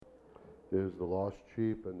is the lost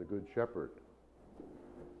sheep and the good shepherd.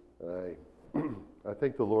 And I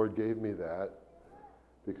think the Lord gave me that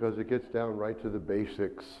because it gets down right to the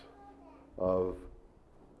basics of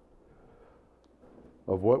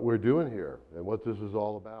what we're doing here and what this is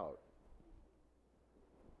all about.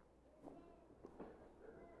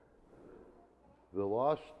 The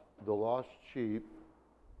lost sheep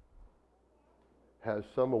has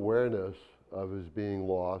some awareness of his being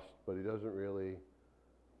lost, but he doesn't really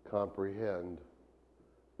comprehend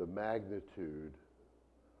the magnitude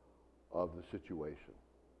of the situation.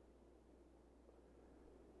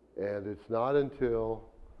 And it's not until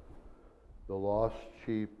the lost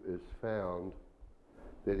sheep is found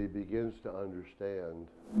that he begins to understand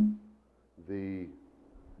the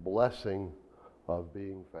blessing of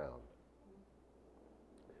being found.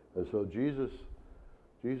 And so Jesus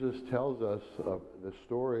tells us the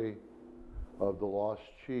story of the lost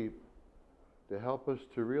sheep to help us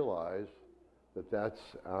to realize that that's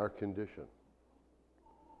our condition.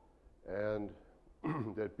 And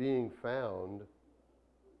that being found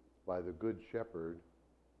by the Good Shepherd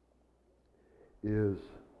is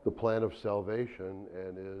the plan of salvation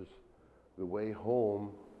and is the way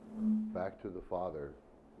home back to the Father.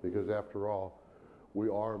 Because after all, we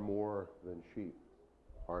are more than sheep,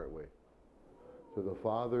 aren't we? To the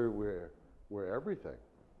Father, we're everything.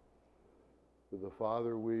 To the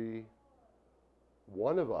Father,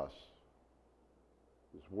 one of us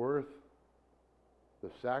is worth the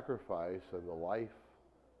sacrifice and the life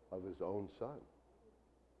of his own Son,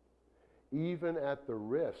 even at the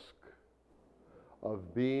risk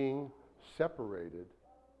of being separated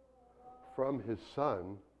from his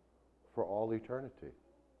Son for all eternity.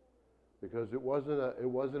 Because it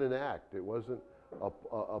wasn't an act, it wasn't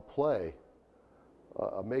a play,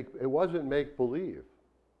 it wasn't make-believe.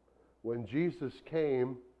 When Jesus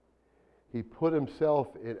came, he put himself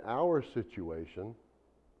in our situation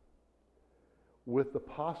with the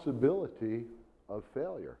possibility of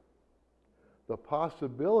failure, the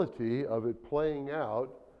possibility of it playing out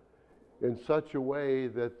in such a way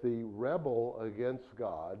that the rebel against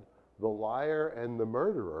God, the liar and the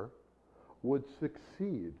murderer, would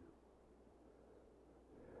succeed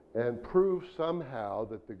and prove somehow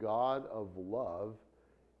that the God of love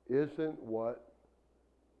isn't what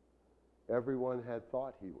everyone had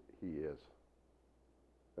thought he is.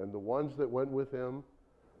 And the ones that went with him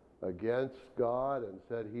against God and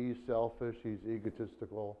said he's selfish, he's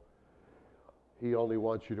egotistical, he only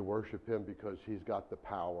wants you to worship him because he's got the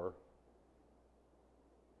power.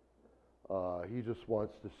 He just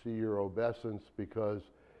wants to see your obeisance because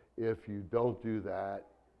if you don't do that,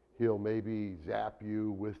 he'll maybe zap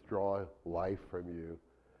you, withdraw life from you.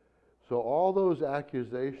 So all those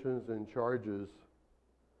accusations and charges,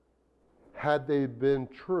 had they been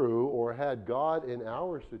true, or had God in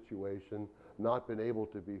our situation not been able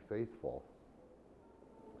to be faithful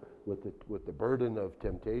with the burden of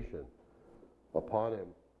temptation upon him,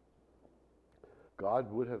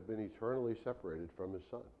 God would have been eternally separated from his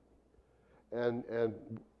Son. And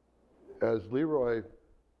as Leroy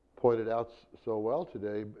pointed out so well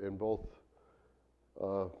today in both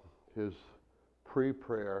his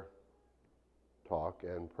pre-prayer talk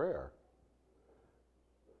and prayer,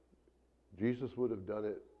 Jesus would have done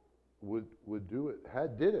it, would do it,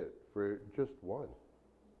 did it for just one,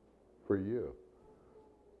 for you.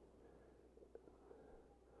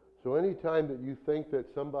 So anytime that you think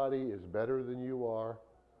that somebody is better than you are,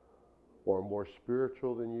 or more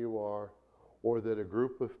spiritual than you are, or that a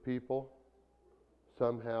group of people,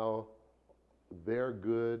 somehow they're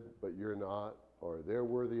good but you're not, or they're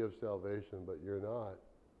worthy of salvation but you're not,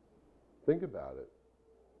 think about it.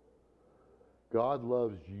 God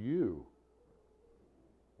loves you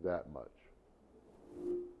that much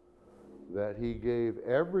that he gave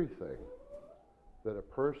everything that a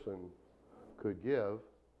person could give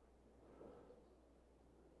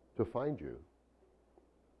to find you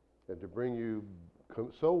and to bring you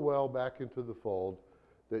so well back into the fold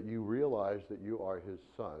that you realize that you are his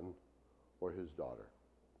son or his daughter,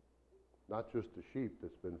 not just a sheep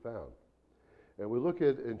that's been found. And we look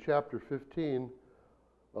at in chapter 15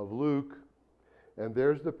 of Luke, and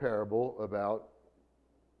there's the parable about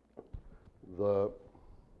the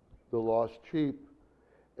lost sheep.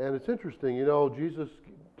 And it's interesting, Jesus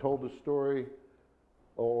told the story,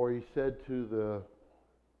 or he said to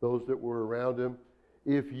those that were around him,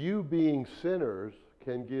 if you being sinners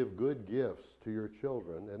can give good gifts to your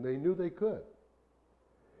children, and they knew they could.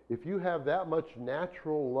 If you have that much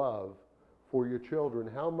natural love for your children,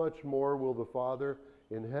 how much more will the Father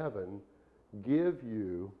in heaven give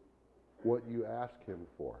you what you ask him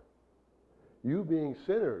for? You being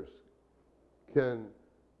sinners can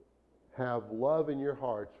have love in your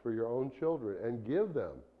hearts for your own children and give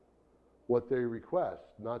them what they request,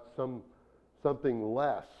 not something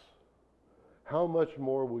less, how much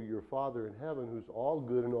more will your Father in heaven, who's all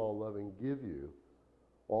good and all loving, give you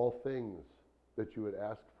all things that you would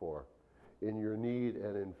ask for in your need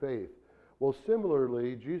and in faith? Well,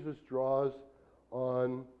 similarly, Jesus draws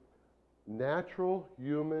on natural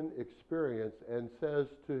human experience and says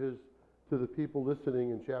to the people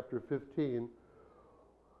listening in chapter 15,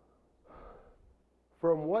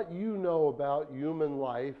 from what you know about human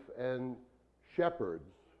life and shepherds,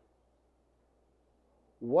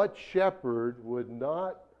 what shepherd would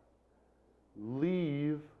not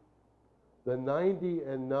leave the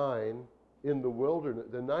 99 in the wilderness,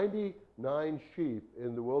 the 99 sheep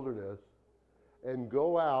in the wilderness, and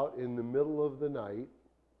go out in the middle of the night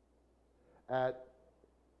at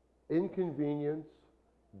inconvenience,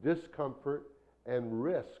 discomfort, and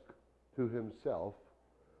risk to himself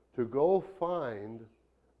to go find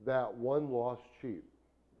that one lost sheep?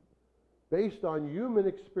 Based on human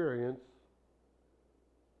experience,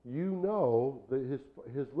 you know that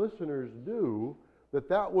his listeners knew that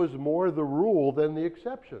that was more the rule than the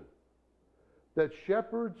exception. That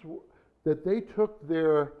shepherds, that they took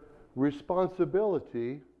their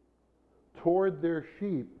responsibility toward their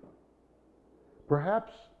sheep.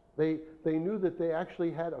 Perhaps they knew that they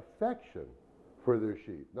actually had affection for their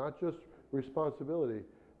sheep, not just responsibility.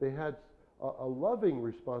 They had a loving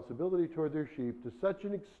responsibility toward their sheep to such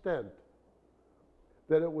an extent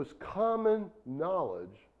that it was common knowledge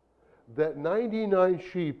that 99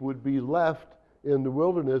 sheep would be left in the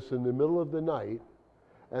wilderness in the middle of the night,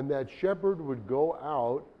 and that shepherd would go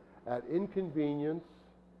out at inconvenience,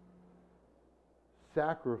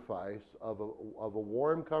 sacrifice of a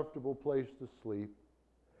warm, comfortable place to sleep,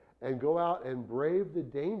 and go out and brave the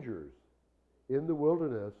dangers in the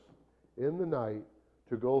wilderness in the night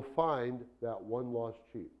to go find that one lost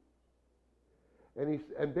sheep.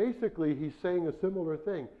 And basically he's saying a similar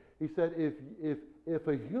thing. He said, if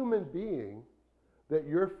a human being that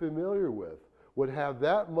you're familiar with would have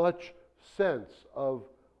that much sense of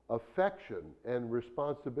affection and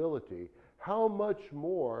responsibility, how much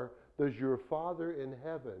more does your Father in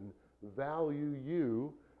heaven value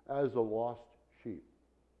you as a lost sheep?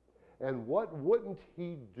 And what wouldn't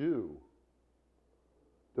he do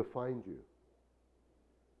to find you?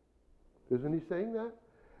 Isn't he saying that?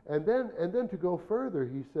 And then to go further,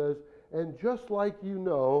 he says, and just like you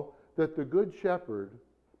know that the good shepherd,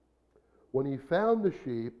 when he found the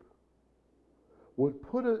sheep, would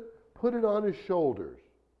put it on his shoulders,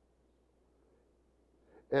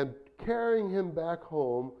 and carrying him back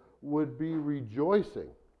home would be rejoicing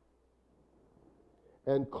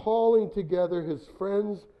and calling together his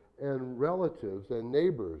friends and relatives and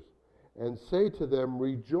neighbors and say to them,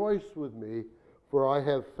 rejoice with me, for I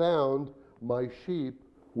have found my sheep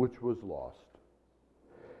which was lost.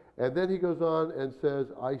 And then he goes on and says,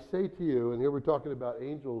 I say to you, and here we're talking about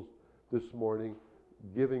angels this morning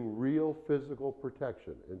giving real physical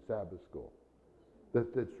protection in Sabbath school.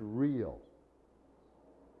 That's real.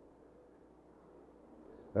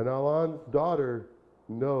 And Alan's daughter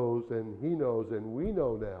knows, and he knows, and we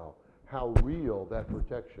know now how real that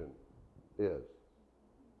protection is.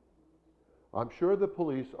 I'm sure the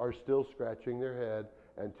police are still scratching their head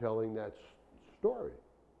and telling that story.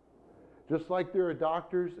 Just like there are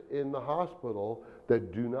doctors in the hospital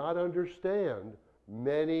that do not understand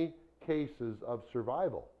many cases of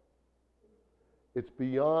survival. It's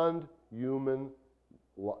beyond human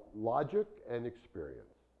logic and experience.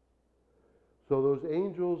 So those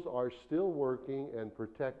angels are still working and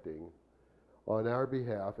protecting on our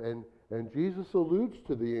behalf. And Jesus alludes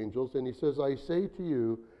to the angels, and he says, I say to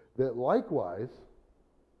you that likewise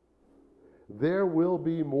there will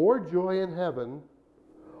be more joy in heaven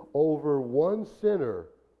over one sinner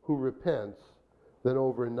who repents than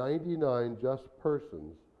over 99 just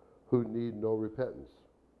persons who need no repentance.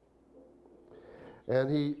 And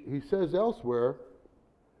he says elsewhere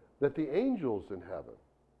that the angels in heaven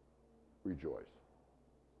rejoice.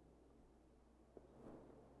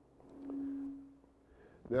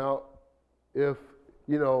 Now, if,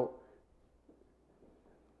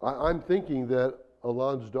 I'm thinking that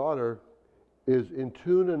Alon's daughter is in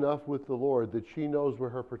tune enough with the Lord that she knows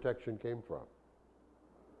where her protection came from.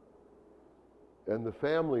 And the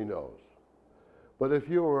family knows. But if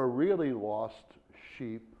you are a really lost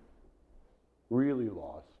sheep, really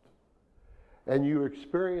lost, and you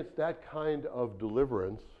experience that kind of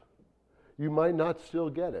deliverance, you might not still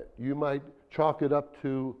get it. You might chalk it up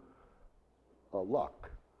to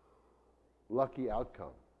lucky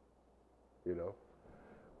outcome.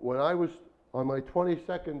 When I was on my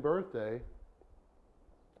 22nd birthday,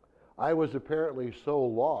 I was apparently so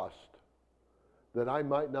lost that I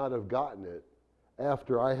might not have gotten it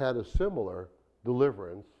after I had a similar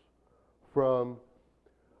deliverance from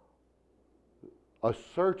a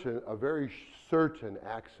very certain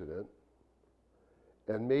accident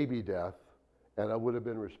and maybe death, and I would have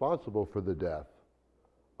been responsible for the death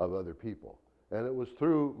of other people. And it was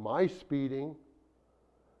through my speeding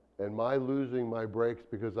and my losing my brakes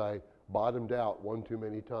because I bottomed out one too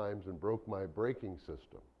many times and broke my braking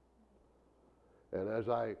system. And as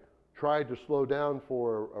I tried to slow down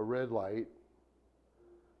for a red light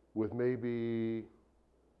with maybe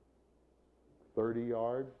 30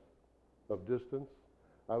 yards of distance,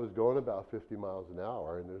 I was going about 50 miles an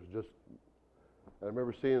hour, and I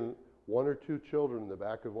remember seeing one or two children in the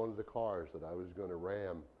back of one of the cars that I was going to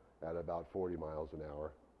ram at about 40 miles an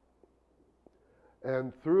hour.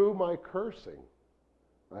 And through my cursing,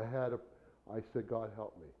 I said, God,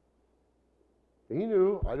 help me. He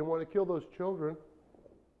knew I didn't want to kill those children.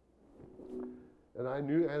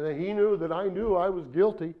 And he knew that I knew I was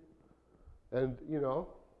guilty. And,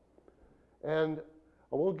 and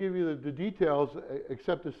I won't give you the details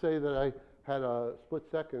except to say that I had a split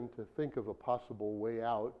second to think of a possible way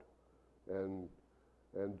out and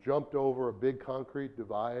jumped over a big concrete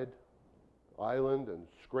island and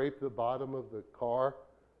scraped the bottom of the car,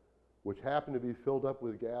 which happened to be filled up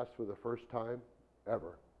with gas for the first time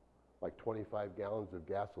ever, like 25 gallons of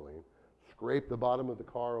gasoline. Scraped the bottom of the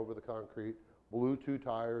car over the concrete, blew 2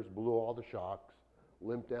 tires, blew all the shocks,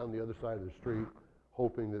 limped down the other side of the street,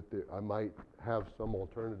 hoping that I might have some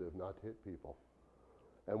alternative not to hit people.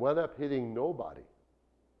 And wound up hitting nobody.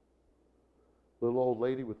 Little old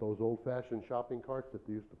lady with those old-fashioned shopping carts that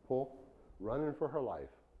they used to pull, running for her life.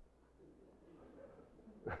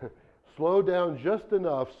 Slowed down just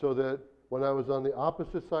enough so that when I was on the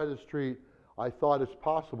opposite side of the street, I thought it's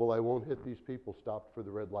possible I won't hit these people, stopped for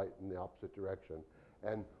the red light in the opposite direction,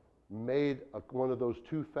 and made one of those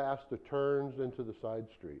too fast turns into the side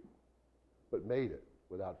street, but made it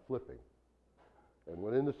without flipping. And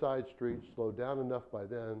went in the side street, slowed down enough by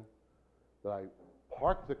then that I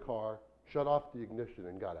parked the car, shut off the ignition,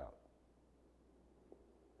 and got out.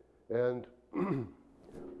 And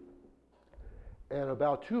and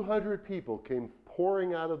about 200 people came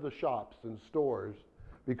pouring out of the shops and stores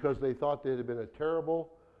because they thought there had been a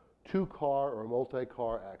terrible 2-car or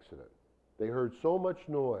multi-car accident. They heard so much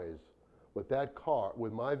noise with that car,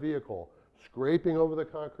 with my vehicle, scraping over the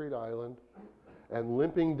concrete island and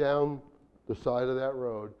limping down the side of that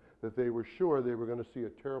road, that they were sure they were going to see a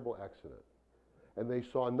terrible accident. And they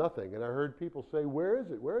saw nothing. And I heard people say, "Where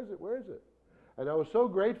is it? Where is it? Where is it?" And I was so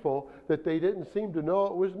grateful that they didn't seem to know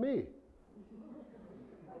it was me.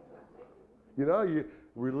 You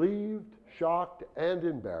relieved, shocked, and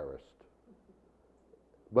embarrassed.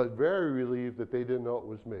 But very relieved that they didn't know it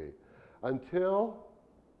was me. They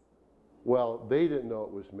didn't know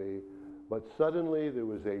it was me, but suddenly there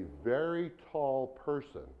was a very tall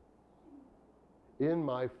person in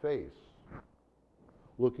my face,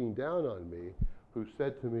 looking down on me, who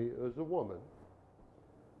said to me, it was a woman,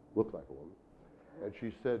 looked like a woman, and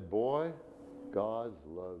she said, "Boy, God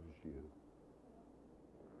loves you."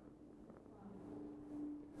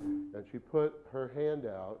 And she put her hand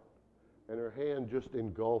out, and her hand just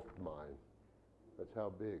engulfed mine. That's how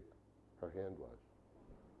big her hand was.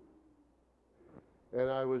 And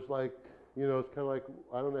I was like, it's kind of like,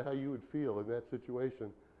 I don't know how you would feel in that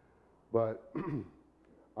situation, but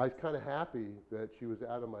I was kind of happy that she was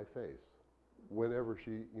out of my face. Whenever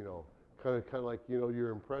she, kind of like, you're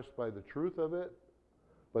impressed by the truth of it,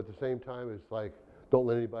 but at the same time, it's like, don't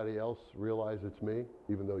let anybody else realize it's me,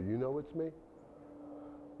 even though you know it's me.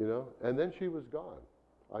 And then she was gone.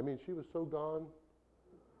 I mean, she was so gone.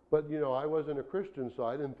 But, I wasn't a Christian, so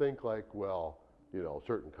I didn't think like, well,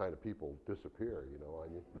 certain kind of people disappear,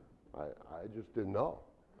 I just didn't know.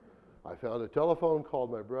 I found a telephone,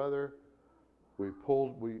 called my brother. We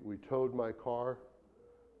towed my car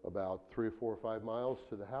about 3 or 4 or 5 miles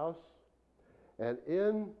to the house. And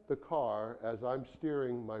in the car, as I'm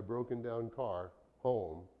steering my broken down car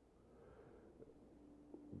home,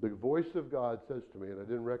 the voice of God says to me, and I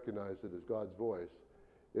didn't recognize it as God's voice,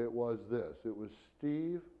 it was this. It was,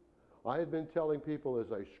 "Steve, I had been telling people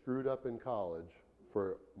as I screwed up in college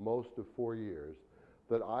for most of 4 years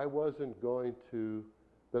that I was going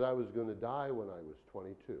to die when I was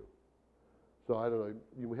 22. So I don't know,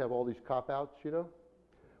 you have all these cop-outs,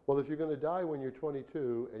 Well, if you're going to die when you're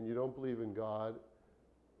 22 and you don't believe in God,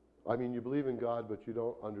 you believe in God, but you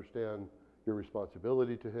don't understand your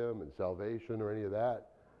responsibility to Him and salvation or any of that,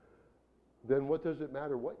 then what does it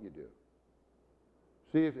matter what you do?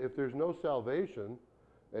 See, if there's no salvation,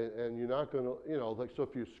 And you're not going to, like, so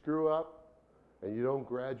if you screw up and you don't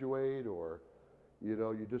graduate, or,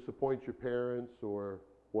 you disappoint your parents or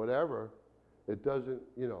whatever, it doesn't,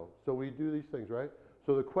 so we do these things, right?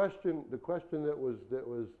 So the question that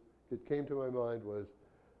came to my mind was,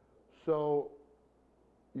 so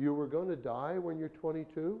you were going to die when you're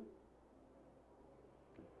 22?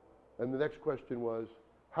 And the next question was,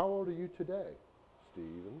 how old are you today,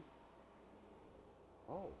 Stephen?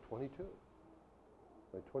 Oh, 22.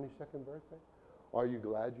 My 22nd birthday? Are you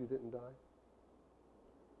glad you didn't die?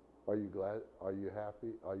 Are you glad? Are you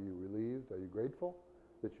happy? Are you relieved? Are you grateful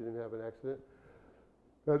that you didn't have an accident?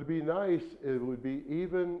 Now, to be nice, it would be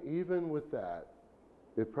even with that,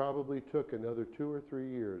 it probably took another 2 or 3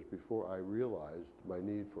 years before I realized my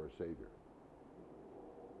need for a Savior.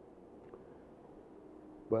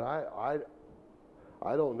 But I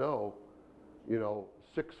don't know,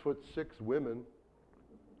 6'6" women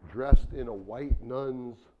dressed in a white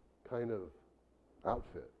nun's kind of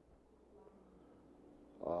outfit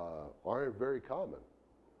aren't very common.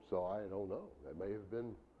 So I don't know.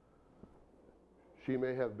 She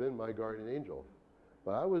may have been my guardian angel.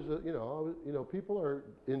 But I was, people are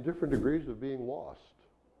in different degrees of being lost.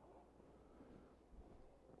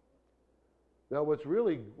 Now, what's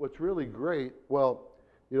really great, well,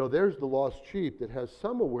 there's the lost sheep that has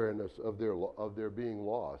some awareness of their being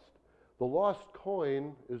lost. The lost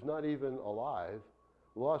coin is not even alive.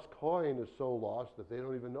 The lost coin is so lost that they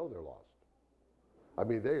don't even know they're lost. I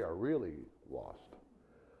mean, they are really lost.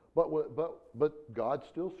 But God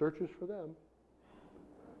still searches for them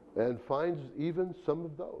and finds even some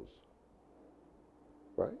of those.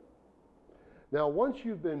 Right? Now, once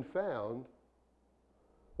you've been found,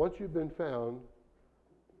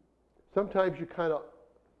 sometimes you kind of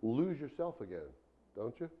lose yourself again,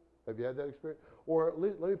 don't you? Have you had that experience? Or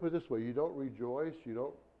let me put it this way, you don't rejoice, you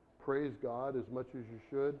don't praise God as much as you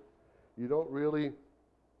should. You don't really,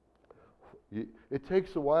 it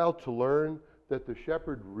takes a while to learn that the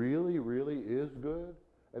shepherd really, really is good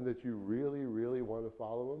and that you really, really want to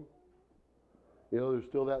follow him. There's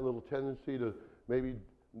still that little tendency to maybe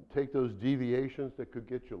take those deviations that could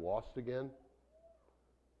get you lost again.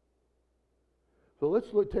 So let's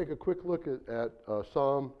take a quick look at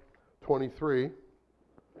Psalm 23.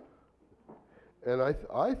 And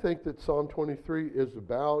I think that Psalm 23 is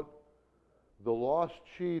about the lost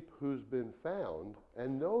sheep who's been found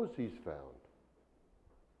and knows he's found,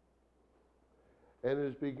 and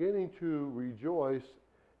is beginning to rejoice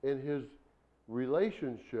in his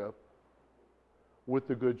relationship with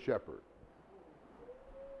the Good Shepherd.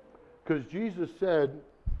 Because Jesus said,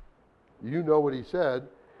 you know what he said.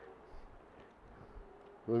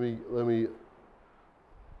 Let's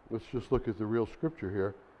just look at the real scripture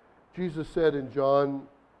here. Jesus said in John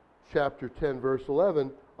chapter 10, verse 11,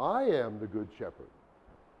 I am the good shepherd.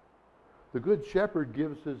 The good shepherd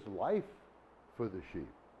gives his life for the sheep.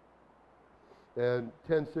 And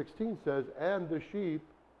 10:16 says, and the sheep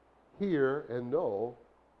hear and know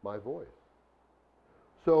my voice.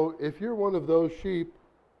 So if you're one of those sheep,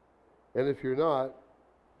 and if you're not,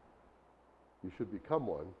 you should become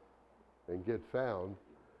one and get found.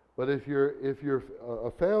 But if you're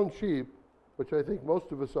a found sheep, which I think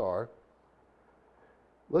most of us are,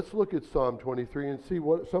 let's look at Psalm 23 and see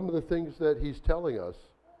what some of the things that he's telling us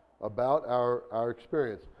about our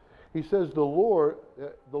experience. He says, the Lord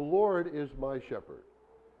is my shepherd.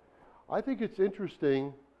 I think it's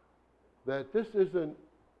interesting that this isn't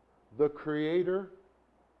the creator,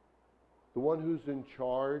 the one who's in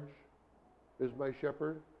charge is my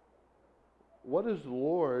shepherd. What does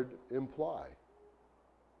Lord imply?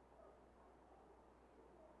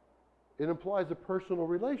 It implies a personal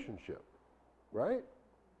relationship, right?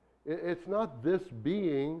 It's not this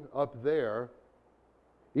being up there.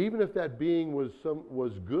 Even if that being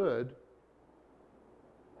was good,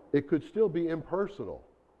 it could still be impersonal.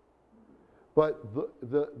 But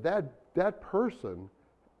that person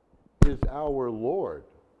is our Lord.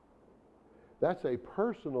 That's a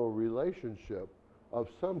personal relationship of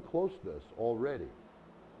some closeness already.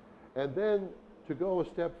 And then to go a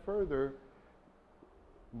step further,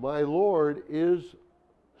 my Lord is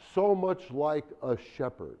so much like a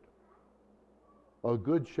shepherd, a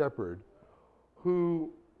good shepherd,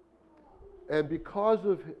 who, and because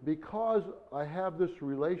I have this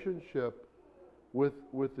relationship with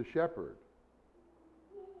the shepherd,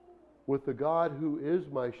 with the God who is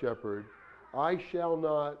my shepherd, I shall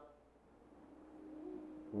not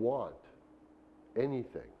want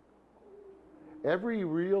anything. Every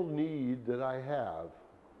real need that I have,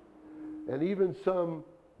 and even some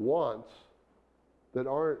wants that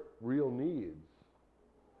aren't real needs,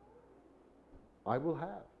 I will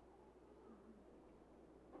have.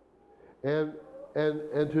 And,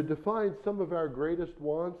 and to define some of our greatest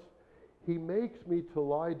wants, he makes me to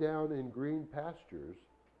lie down in green pastures.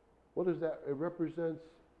 What is that? It represents,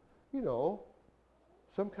 you know,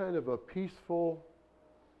 some kind of a peaceful,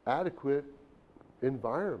 adequate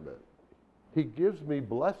environment. He gives me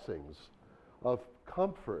blessings of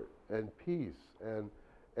comfort and peace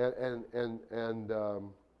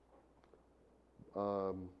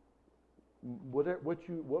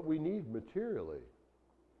what we need materially.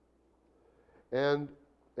 And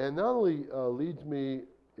not only leads me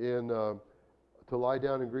in to lie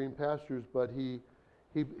down in green pastures, but he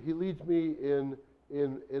leads me in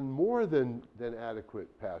more than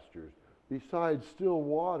adequate pastures, besides still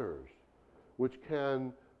waters, which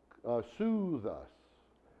can soothe us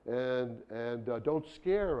and don't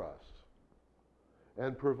scare us,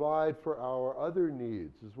 and provide for our other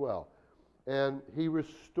needs as well. And he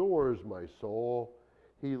restores my soul.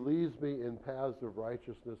 He leads me in paths of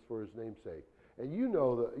righteousness for his name's sake. And you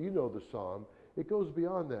know the psalm. It goes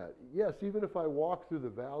beyond that. Yes, even if I walk through the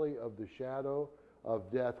valley of the shadow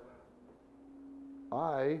of death,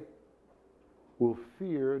 I will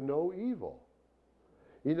fear no evil.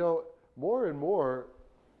 You know, more and more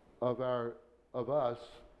of us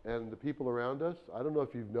and the people around us, I don't know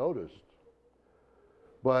if you've noticed,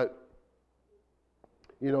 but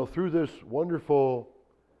you know, through this wonderful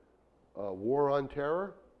war on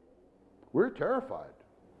terror, we're terrified.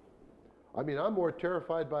 I mean, I'm more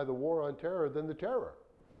terrified by the war on terror than the terror.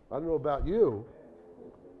 I don't know about you,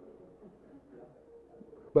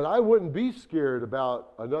 but I wouldn't be scared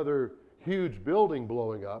about another huge building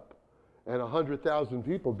blowing up and 100,000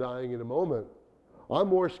 people dying in a moment. I'm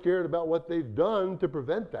more scared about what they've done to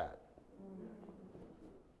prevent that.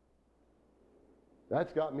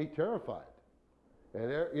 That's got me terrified. And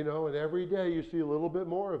you know, and every day you see a little bit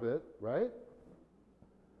more of it, right?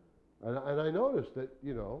 And I noticed that,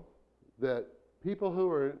 you know, that people who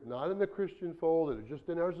are not in the Christian fold, that are just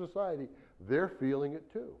in our society, they're feeling it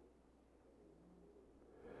too.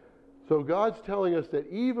 So God's telling us that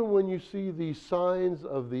even when you see these signs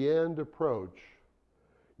of the end approach,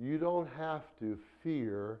 you don't have to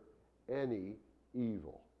fear any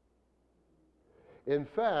evil. In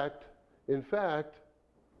fact,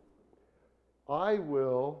 I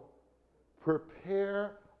will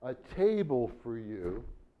prepare a table for you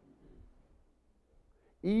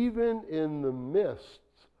even in the midst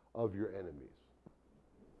of your enemies.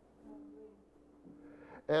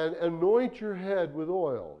 And anoint your head with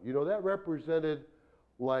oil. You know, that represented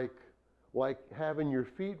like having your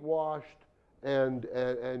feet washed and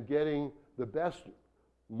getting the best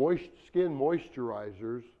skin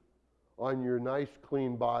moisturizers on your nice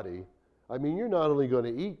clean body. I mean, you're not only going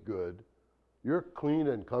to eat good, you're clean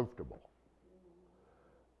and comfortable.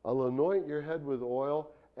 I'll anoint your head with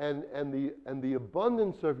oil, and the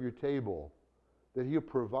abundance of your table that he'll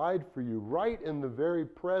provide for you right in the very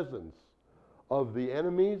presence of the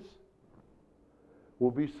enemies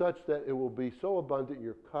will be such that it will be so abundant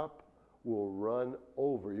your cup will run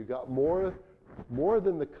over. You got more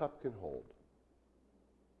than the cup can hold.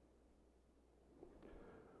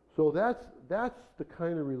 So that's the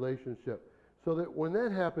kind of relationship. So that when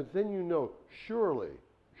that happens, then you know, surely,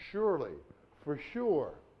 for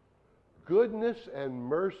sure, goodness and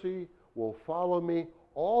mercy will follow me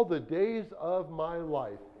all the days of my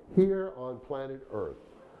life here on planet Earth.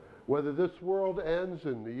 Whether this world ends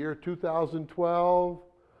in the year 2012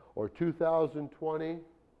 or 2020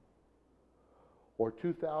 or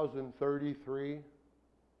 2033,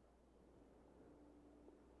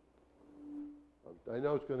 I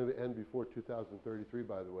know it's going to end before 2033,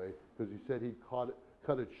 by the way, because he said he'd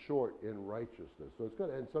cut it short in righteousness. So it's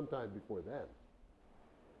going to end sometime before then.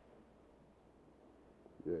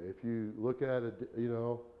 Yeah, if you look at it, you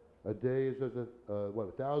know, a day is as a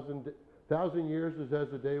 1,000 years is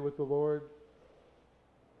as a day with the Lord.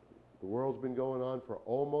 The world's been going on for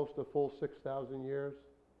almost a full 6,000 years.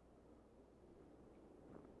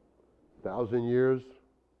 1,000 years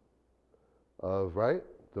of, right?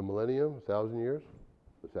 The millennium, 1,000 years,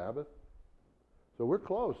 the Sabbath. So we're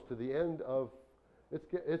close to the end of. It's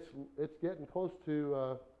getting close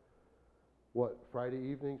to Friday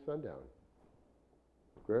evening, sundown.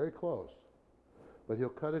 Very close. But he'll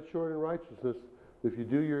cut it short in righteousness. If you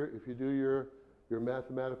do your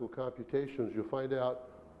mathematical computations, you'll find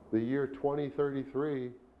out the year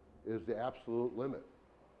 2033 is the absolute limit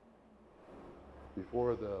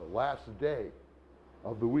before the last day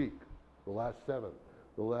of the week, the last seventh.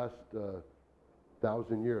 The last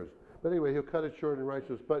 1,000 years. But anyway, he'll cut it short in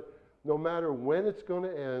righteousness. But no matter when it's going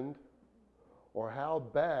to end or how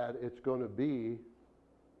bad it's going to be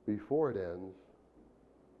before it ends,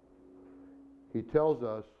 he tells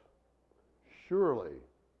us surely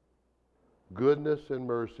goodness and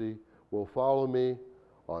mercy will follow me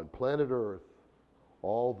on planet Earth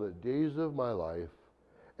all the days of my life,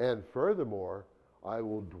 and furthermore, I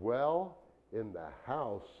will dwell in the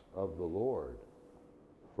house of the Lord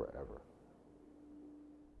forever.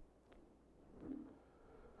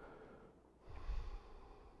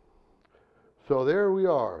 So there we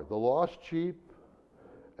are, the lost sheep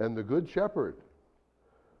and the good shepherd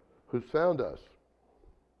who's found us.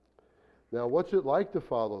 Now, what's it like to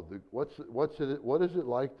follow what is it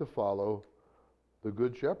like to follow the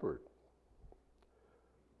good shepherd?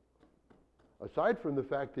 Aside from the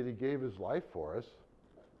fact that he gave his life for us,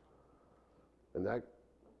 and that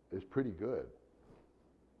is pretty good.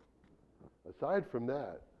 Aside from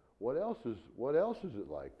that, what else is it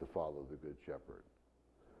like to follow the good shepherd?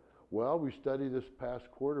 Well, we studied this past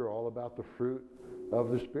quarter all about the fruit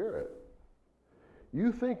of the Spirit.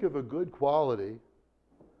 You think of a good quality,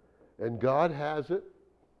 and God has it,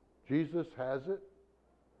 Jesus has it,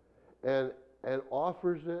 and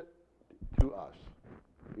offers it to us.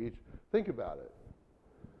 Think about it.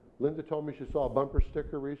 Linda told me she saw a bumper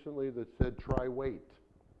sticker recently that said, "Try wait."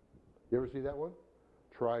 You ever see that one?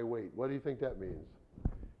 Try wait. What do you think that means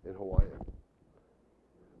in Hawaiian?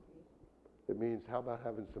 It means, how about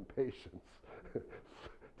having some patience?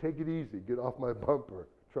 Take it easy. Get off my bumper.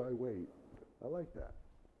 Try wait. I like that.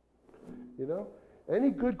 You know? Any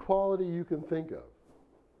good quality you can think of.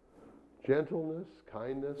 Gentleness,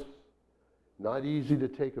 kindness, not easy to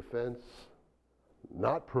take offense,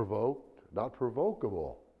 not provoked, not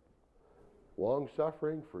provocable,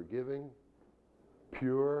 long-suffering, forgiving,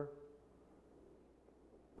 pure,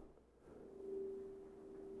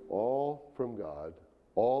 all from God,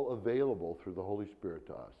 all available through the Holy Spirit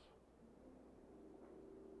to us.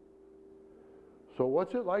 So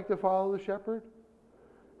what's it like to follow the shepherd?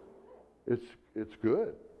 It's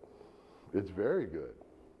good. It's very good.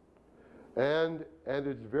 And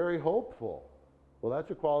it's very hopeful. Well,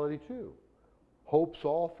 that's a quality too. Hopes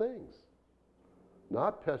all things.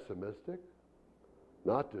 Not pessimistic,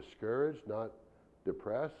 not discouraged, not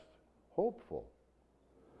depressed, hopeful.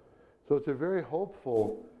 So it's a very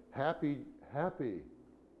hopeful, happy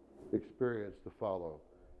experience to follow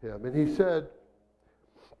him. And he said,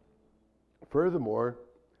 furthermore,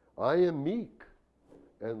 I am meek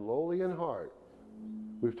and lowly in heart.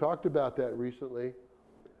 We've talked about that recently.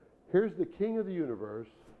 Here's the King of the universe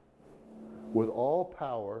with all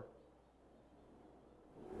power,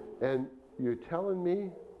 and you're telling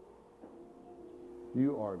me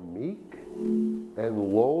you are meek and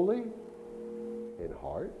lowly in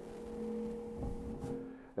heart?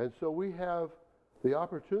 And so we have the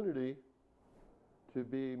opportunity to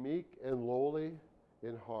be meek and lowly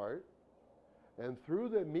in heart. And through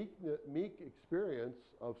the meek experience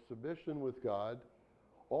of submission with God,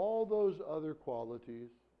 all those other qualities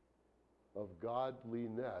of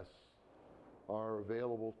godliness are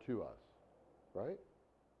available to us, right?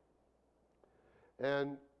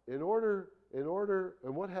 And and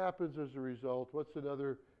what happens as a result? What's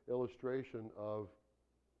another illustration of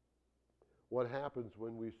what happens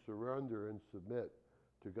when we surrender and submit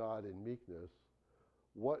to God in meekness?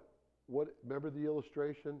 Remember the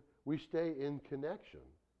illustration? We stay in connection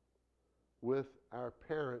with our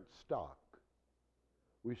parent stock.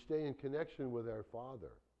 We stay in connection with our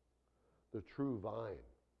Father, the true vine.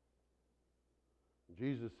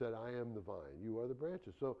 Jesus said, I am the vine, you are the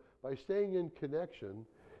branches. So by staying in connection,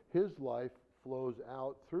 his life flows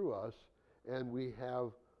out through us, and we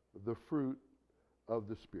have the fruit of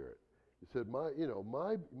the Spirit. He said, my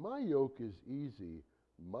yoke is easy,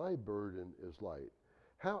 my burden is light.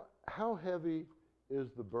 How heavy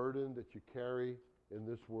is the burden that you carry in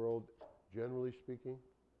this world, generally speaking,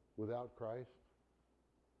 without Christ?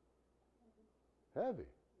 Heavy.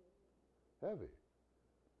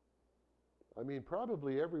 I mean,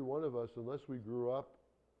 probably every one of us, unless we grew up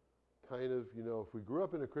if we grew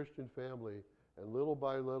up in a Christian family and little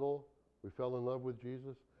by little we fell in love with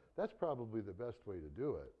Jesus, that's probably the best way to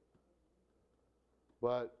do it.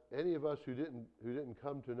 But any of us who didn't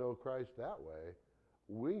come to know Christ that way,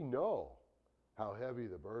 we know how heavy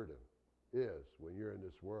the burden is when you're in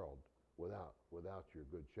this world without your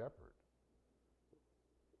good shepherd.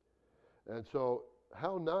 And so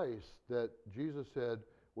how nice that Jesus said,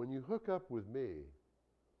 when you hook up with me,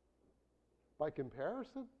 by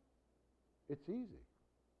comparison, it's easy.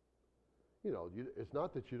 It's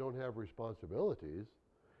not that you don't have responsibilities.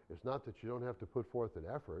 It's not that you don't have to put forth an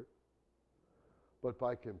effort. But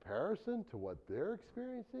by comparison to what they're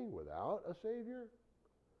experiencing without a Savior,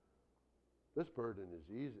 this burden is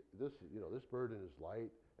easy. This burden is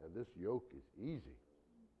light, and this yoke is easy.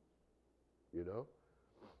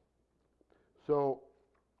 So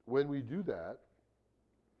when we do that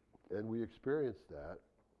and we experience that,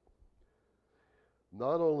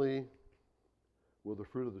 not only will the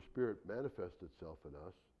fruit of the Spirit manifest itself in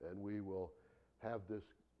us, and we will have this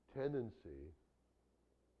tendency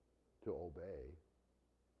to obey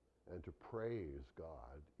and to praise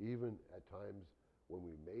God, even at times when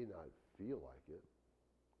we may not feel like it.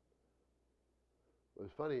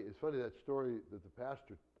 It's funny that story that the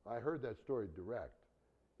pastor, I heard that story direct.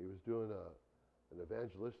 He was doing an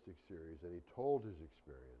evangelistic series, and he told his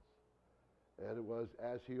experience. And it was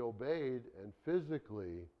as he obeyed and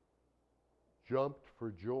physically jumped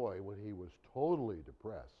for joy when he was totally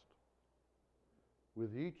depressed.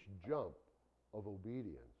 With each jump of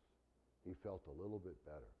obedience, he felt a little bit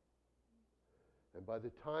better. And by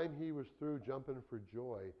the time he was through jumping for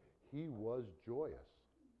joy, he was joyous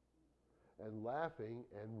and laughing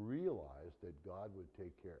and realized that God would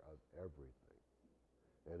take care of everything.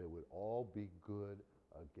 And it would all be good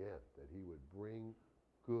again, that he would bring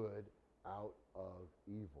good out of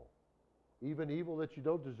evil. Even evil that you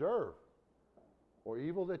don't deserve, or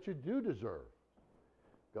evil that you do deserve.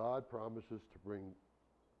 God promises to bring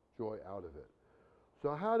joy out of it.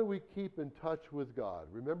 So how do we keep in touch with God?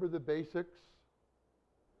 Remember the basics?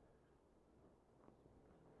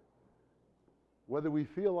 Whether we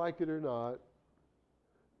feel like it or not,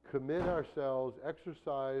 commit ourselves,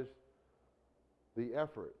 exercise the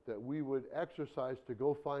effort that we would exercise to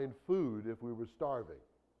go find food if we were starving,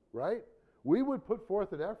 right? We would put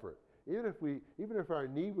forth an effort. Even if our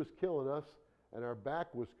knee was killing us and our back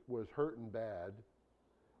was hurting bad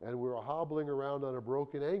and we were hobbling around on a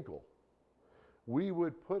broken ankle, we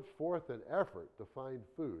would put forth an effort to find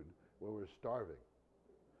food when we're starving.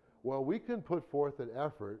 Well, we can put forth an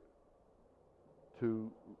effort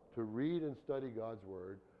to read and study God's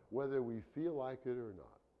Word, whether we feel like it or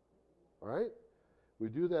not. All right? We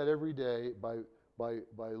do that every day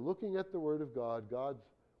by looking at the Word of God. God's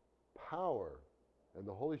power and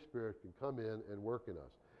the Holy Spirit can come in and work in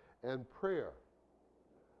us. And prayer.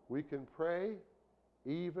 We can pray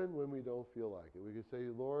even when we don't feel like it. We can say,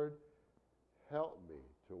 Lord, help me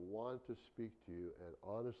to want to speak to you and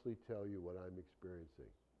honestly tell you what I'm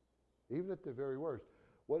experiencing. Even at the very worst.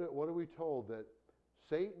 What are we told? That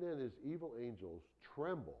Satan and his evil angels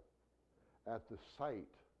tremble at the sight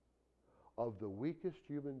of the weakest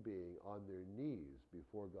human being on their knees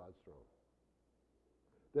before God's throne.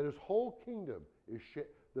 That his whole kingdom is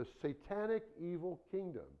the satanic evil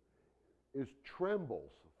kingdom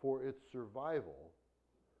trembles for its survival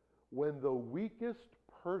when the weakest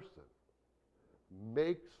person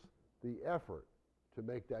makes the effort to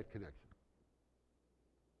make that connection.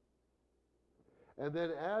 And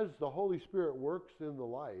then as the Holy Spirit works in the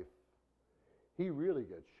life, he really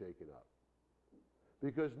gets shaken up.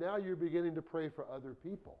 Because now you're beginning to pray for other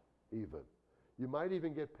people even. You might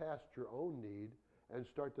even get past your own need and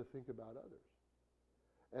start to think about others.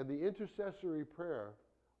 And the intercessory prayer,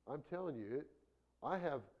 I'm telling you,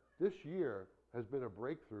 this year has been a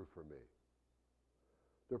breakthrough for me.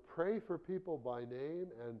 To pray for people by name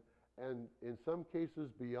and in some cases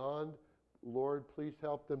beyond, Lord, please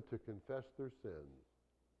help them to confess their sins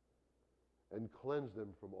and cleanse them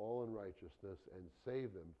from all unrighteousness and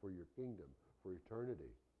save them for your kingdom, for eternity.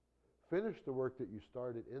 Finish the work that you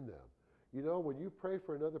started in them. You know, when you pray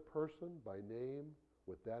for another person by name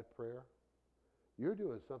with that prayer, you're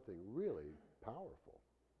doing something really powerful.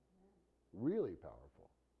 Really powerful.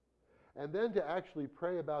 And then to actually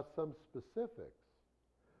pray about some specifics,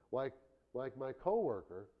 like my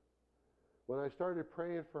coworker, when I started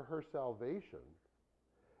praying for her salvation,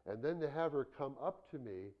 and then to have her come up to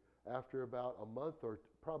me after about a month or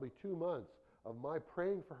probably 2 months of my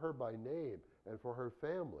praying for her by name and for her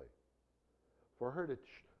family, for her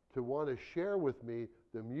to want to share with me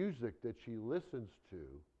the music that she listens to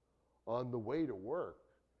on the way to work,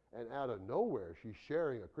 and out of nowhere she's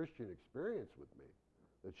sharing a Christian experience with me,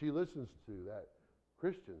 that she listens to that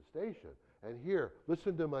Christian station. And here,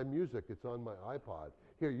 listen to my music, it's on my iPod.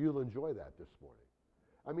 Here, you'll enjoy that this morning.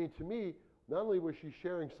 I mean, to me, not only was she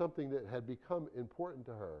sharing something that had become important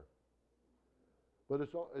to her, but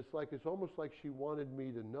it's almost like she wanted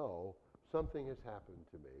me to know something has happened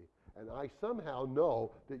to me, and I somehow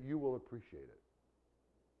know that you will appreciate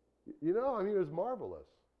it. You know, I mean, it was marvelous.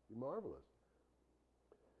 Marvelous.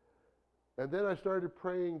 And then I started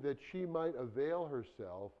praying that she might avail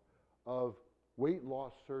herself of weight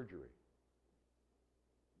loss surgery.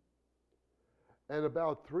 And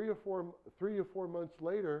about three or four months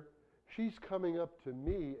later, she's coming up to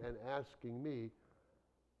me and asking me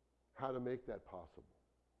how to make that possible.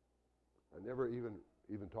 I never even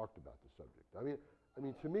talked about the subject. I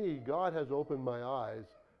mean, to me, God has opened my eyes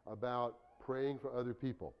about praying for other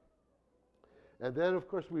people. And then, of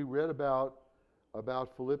course, we read about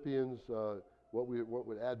Philippians, what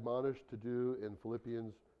would admonish to do in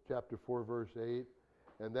Philippians chapter 4, verse 8,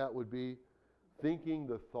 and that would be thinking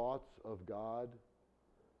the thoughts of God,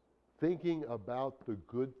 thinking about the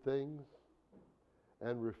good things,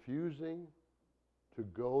 and refusing to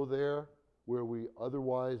go there where we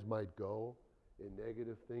otherwise might go in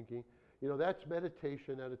negative thinking. You know, that's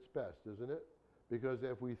meditation at its best, isn't it? Because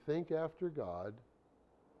if we think after God,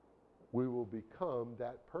 we will become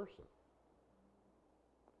that person.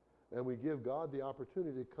 And we give God the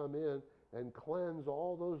opportunity to come in and cleanse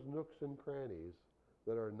all those nooks and crannies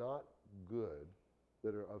that are not good,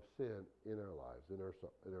 that are of sin in our lives,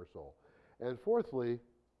 in our soul. And fourthly,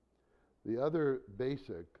 the other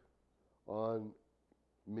basic on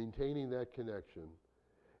maintaining that connection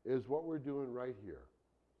is what we're doing right here.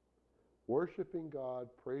 Worshiping God,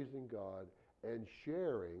 praising God, and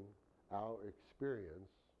sharing our experience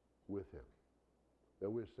with Him. That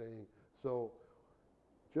we're saying, so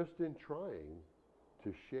just in trying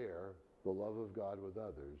to share the love of God with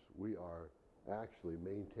others, we are actually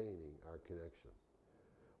maintaining our connection.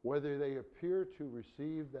 Whether they appear to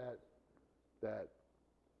receive that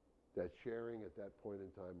sharing at that point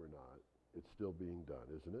in time or not, it's still being done,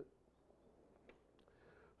 isn't it?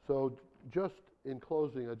 So just in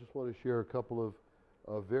closing, I just want to share a couple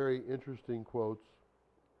of very interesting quotes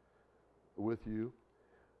with you,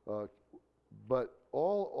 but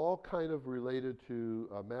all kind of related to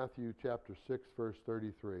Matthew chapter 6, verse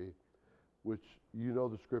 33, which you know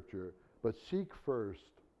the scripture, but seek first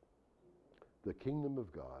the kingdom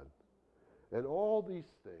of God, and all these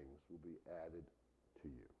things will be added to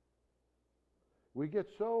you. We get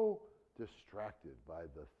so distracted by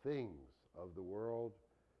the things of the world,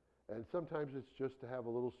 and sometimes it's just to have a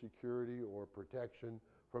little security or protection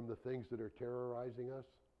from the things that are terrorizing us.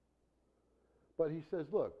 But he says,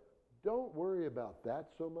 look, don't worry about that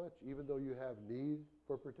so much, even though you have need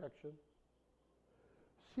for protection.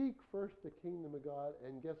 Seek first the kingdom of God,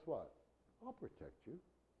 and guess what? I'll protect you.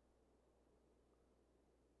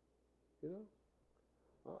 You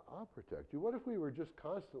know? I'll protect you. What if we were just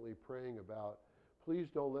constantly praying about, please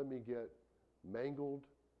don't let me get mangled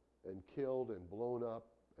and killed and blown up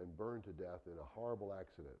and burned to death in a horrible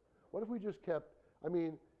accident? What if we just kept, I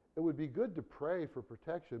mean, it would be good to pray for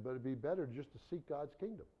protection, but it'd be better just to seek God's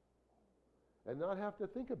kingdom and not have to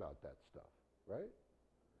think about that stuff, right?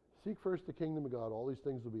 Seek first the kingdom of God. All these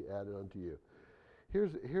things will be added unto you.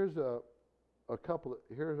 Here's a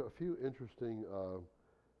few interesting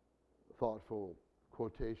thoughtful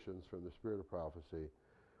quotations from the Spirit of Prophecy.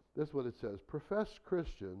 This is what it says. Professed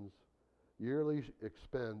Christians yearly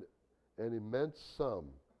expend an immense sum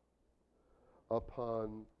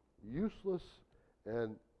upon useless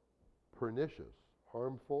and pernicious,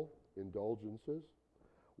 harmful indulgences,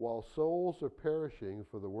 while souls are perishing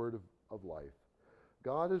for the word of life.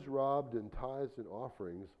 God is robbed in tithes and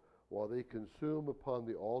offerings while they consume upon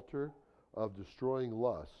the altar of destroying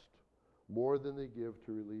lust more than they give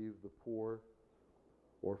to relieve the poor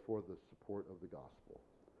or for the support of the gospel.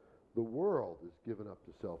 The world is given up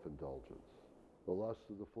to self-indulgence. The lusts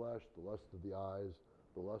of the flesh, the lusts of the eyes,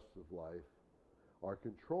 the lusts of life are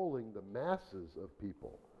controlling the masses of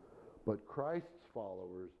people. But Christ's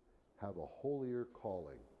followers have a holier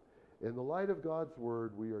calling. In the light of God's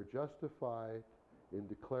word, we are justified in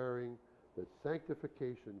declaring that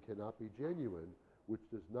sanctification cannot be genuine, which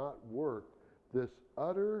does not work this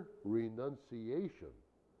utter renunciation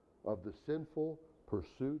of the sinful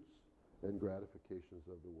pursuits and gratifications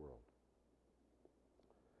of the world.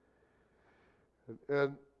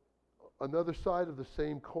 And another side of the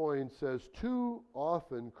same coin says, too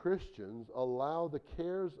often Christians allow the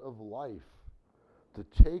cares of life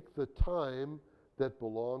to take the time that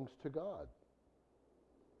belongs to God.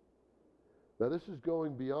 Now this is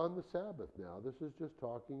going beyond the Sabbath now. This is just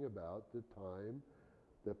talking about the time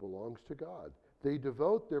that belongs to God. They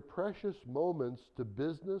devote their precious moments to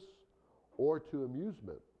business or to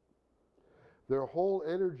amusement. Their whole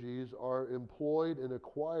energies are employed in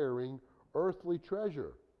acquiring earthly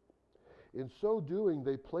treasure. In so doing,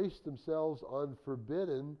 they place themselves on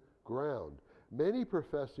forbidden ground. Many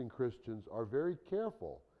professing Christians are very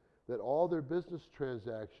careful that all their business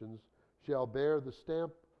transactions shall bear the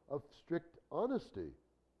stamp of strict honesty.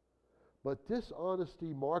 But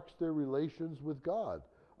dishonesty marks their relations with God.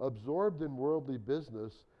 Absorbed in worldly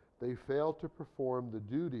business, they fail to perform the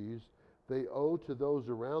duties they owe to those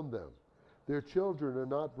around them. Their children are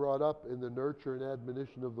not brought up in the nurture and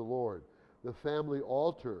admonition of the Lord. The family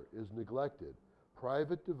altar is neglected.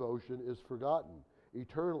 Private devotion is forgotten.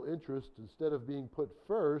 Eternal interests, instead of being put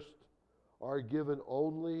first, are given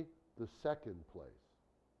only the second place.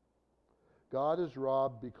 God is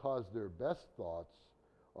robbed because their best thoughts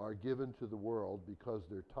are given to the world, because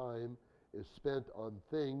their time is spent on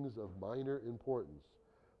things of minor importance.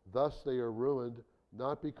 Thus they are ruined,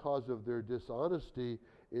 not because of their dishonesty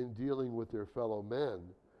in dealing with their fellow men,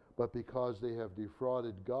 but because they have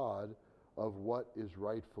defrauded God of what is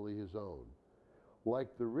rightfully his own.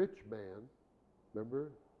 Like the rich man,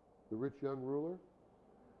 remember the rich young ruler?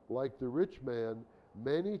 Like the rich man,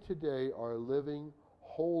 many today are living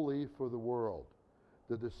wholly for the world.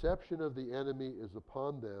 The deception of the enemy is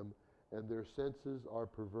upon them, and their senses are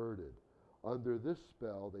perverted. Under this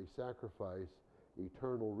spell, they sacrifice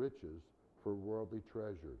eternal riches for worldly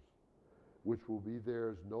treasures, which will be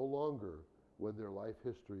theirs no longer when their life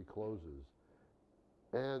history closes.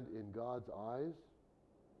 And in God's eyes,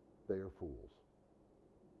 they are fools.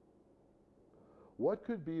 What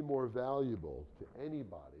could be more valuable to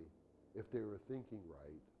anybody, if they were thinking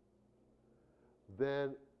right,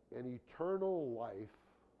 than an eternal life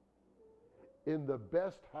in the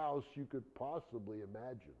best house you could possibly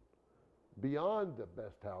imagine, beyond the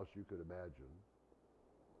best house you could imagine,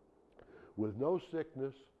 with no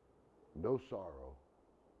sickness, no sorrow,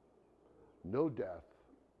 no death,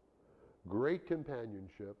 great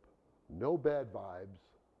companionship, no bad vibes,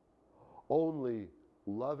 only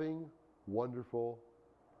loving, wonderful,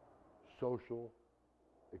 social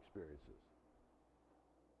experiences?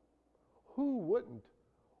 Who wouldn't?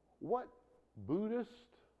 What Buddhist,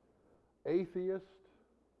 atheist,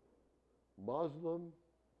 Muslim,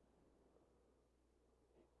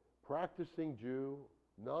 practicing Jew,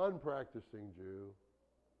 non-practicing Jew,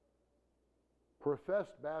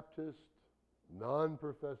 professed Baptist,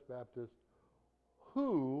 non-professed Baptist,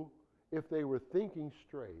 who, if they were thinking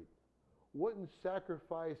straight, wouldn't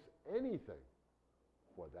sacrifice anything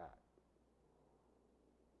for that?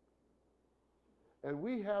 And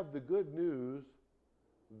we have the good news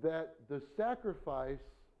that the sacrifice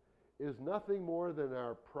is nothing more than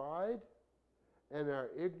our pride and our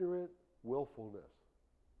ignorant willfulness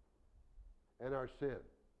and our sin.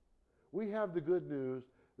 We have the good news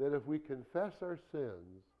that if we confess our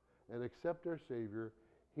sins and accept our Savior,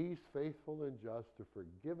 he's faithful and just to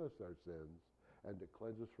forgive us our sins and to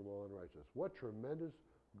cleanse us from all unrighteousness. What tremendous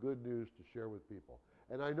good news to share with people.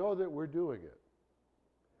 And I know that we're doing it.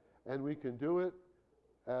 And we can do it,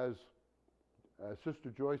 as Sister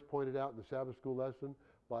Joyce pointed out in the Sabbath school lesson,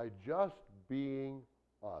 by just being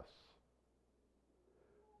us.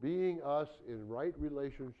 Being us in right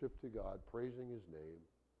relationship to God, praising his name,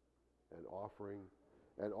 and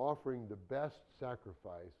offering the best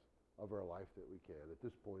sacrifice of our life that we can at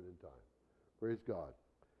this point in time. Praise God.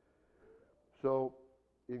 So,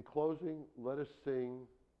 in closing, let us sing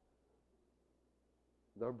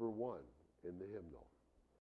number 1 in the hymnal.